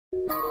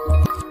Welcome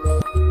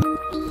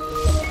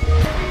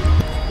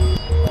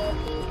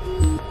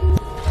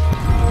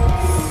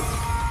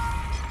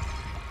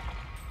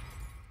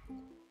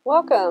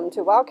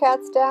to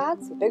Wildcat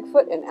Stats,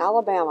 Bigfoot in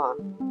Alabama.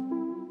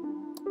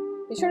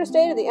 Be sure to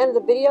stay to the end of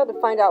the video to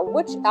find out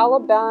which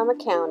Alabama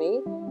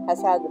county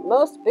has had the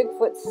most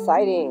Bigfoot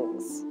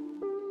sightings.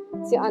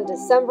 See, on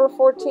December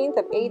 14th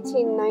of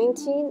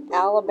 1819,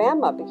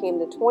 Alabama became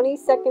the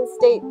 22nd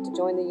state to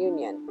join the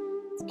Union.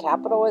 Its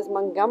capital is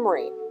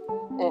Montgomery,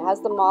 and it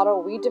has the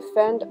motto, "We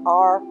defend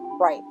our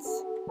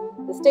rights."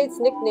 The state's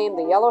nicknamed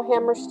the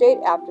Yellowhammer State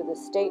after the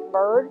state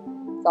bird.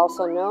 It's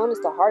also known as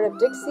the Heart of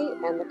Dixie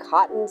and the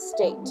Cotton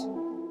State.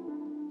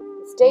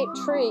 The state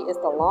tree is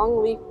the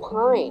longleaf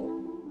pine.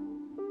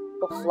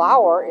 The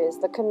flower is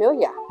the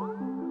camellia.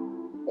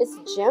 Its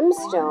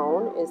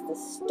gemstone is the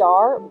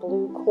star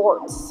blue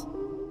quartz.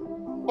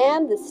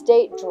 And the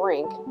state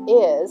drink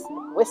is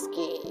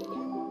whiskey.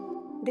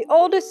 The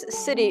oldest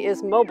city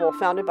is Mobile,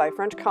 founded by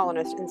French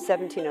colonists in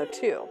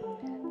 1702.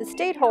 The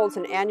state holds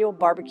an annual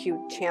barbecue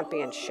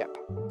championship.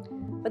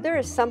 But there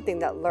is something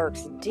that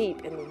lurks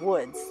deep in the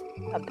woods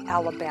of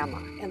Alabama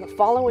in the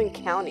following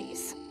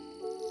counties.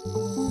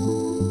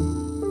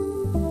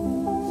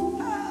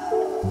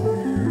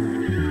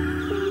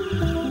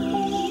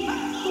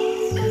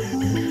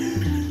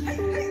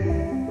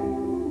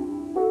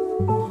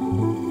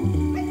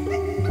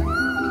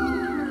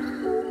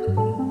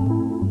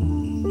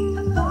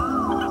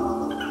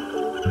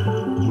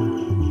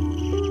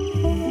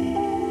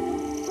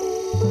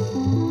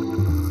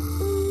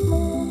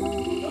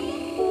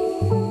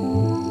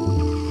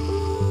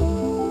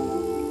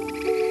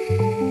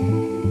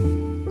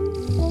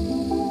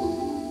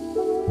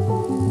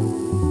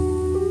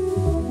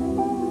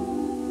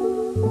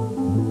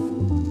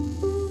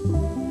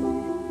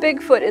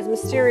 Bigfoot is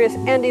mysterious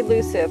and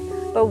elusive,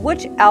 but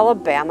which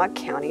Alabama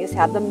county has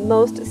had the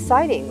most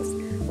sightings?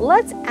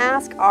 Let's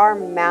ask our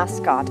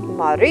mascot,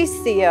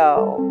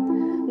 Mauricio.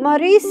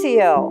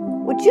 Mauricio,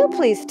 would you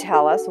please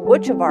tell us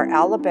which of our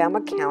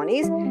Alabama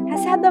counties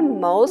has had the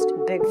most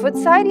Bigfoot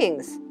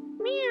sightings?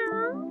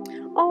 Meow.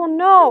 Oh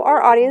no,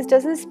 our audience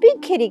doesn't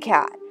speak kitty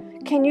cat.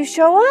 Can you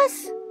show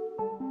us?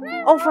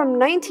 Oh, from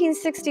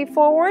 1960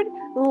 forward?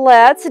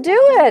 Let's do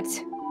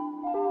it!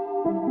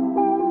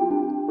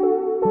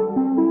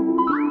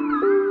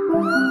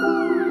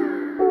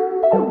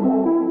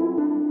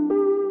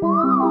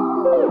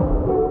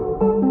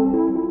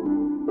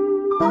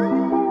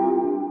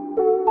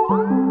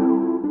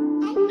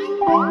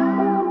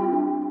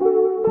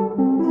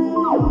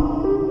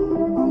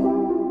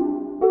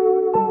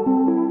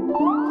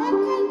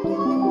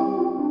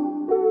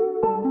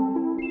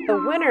 The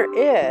winner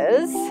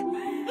is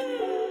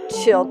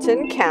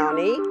Chilton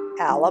County,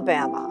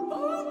 Alabama.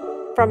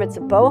 From its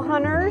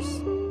bowhunters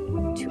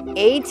to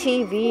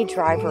ATV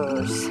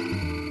drivers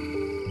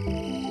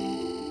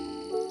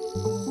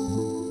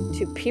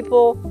to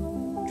people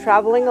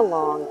traveling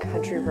along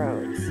country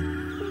roads,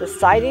 the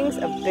sightings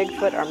of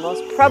Bigfoot are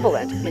most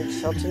prevalent in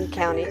Chilton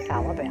County,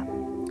 Alabama.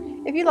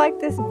 If you like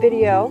this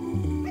video,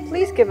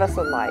 please give us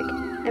a like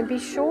and be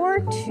sure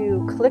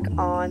to click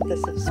on the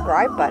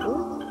subscribe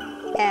button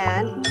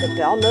and the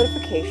bell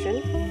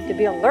notification to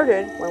be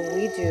alerted when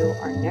we do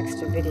our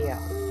next video.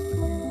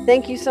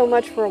 Thank you so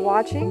much for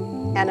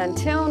watching, and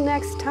until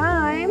next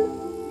time,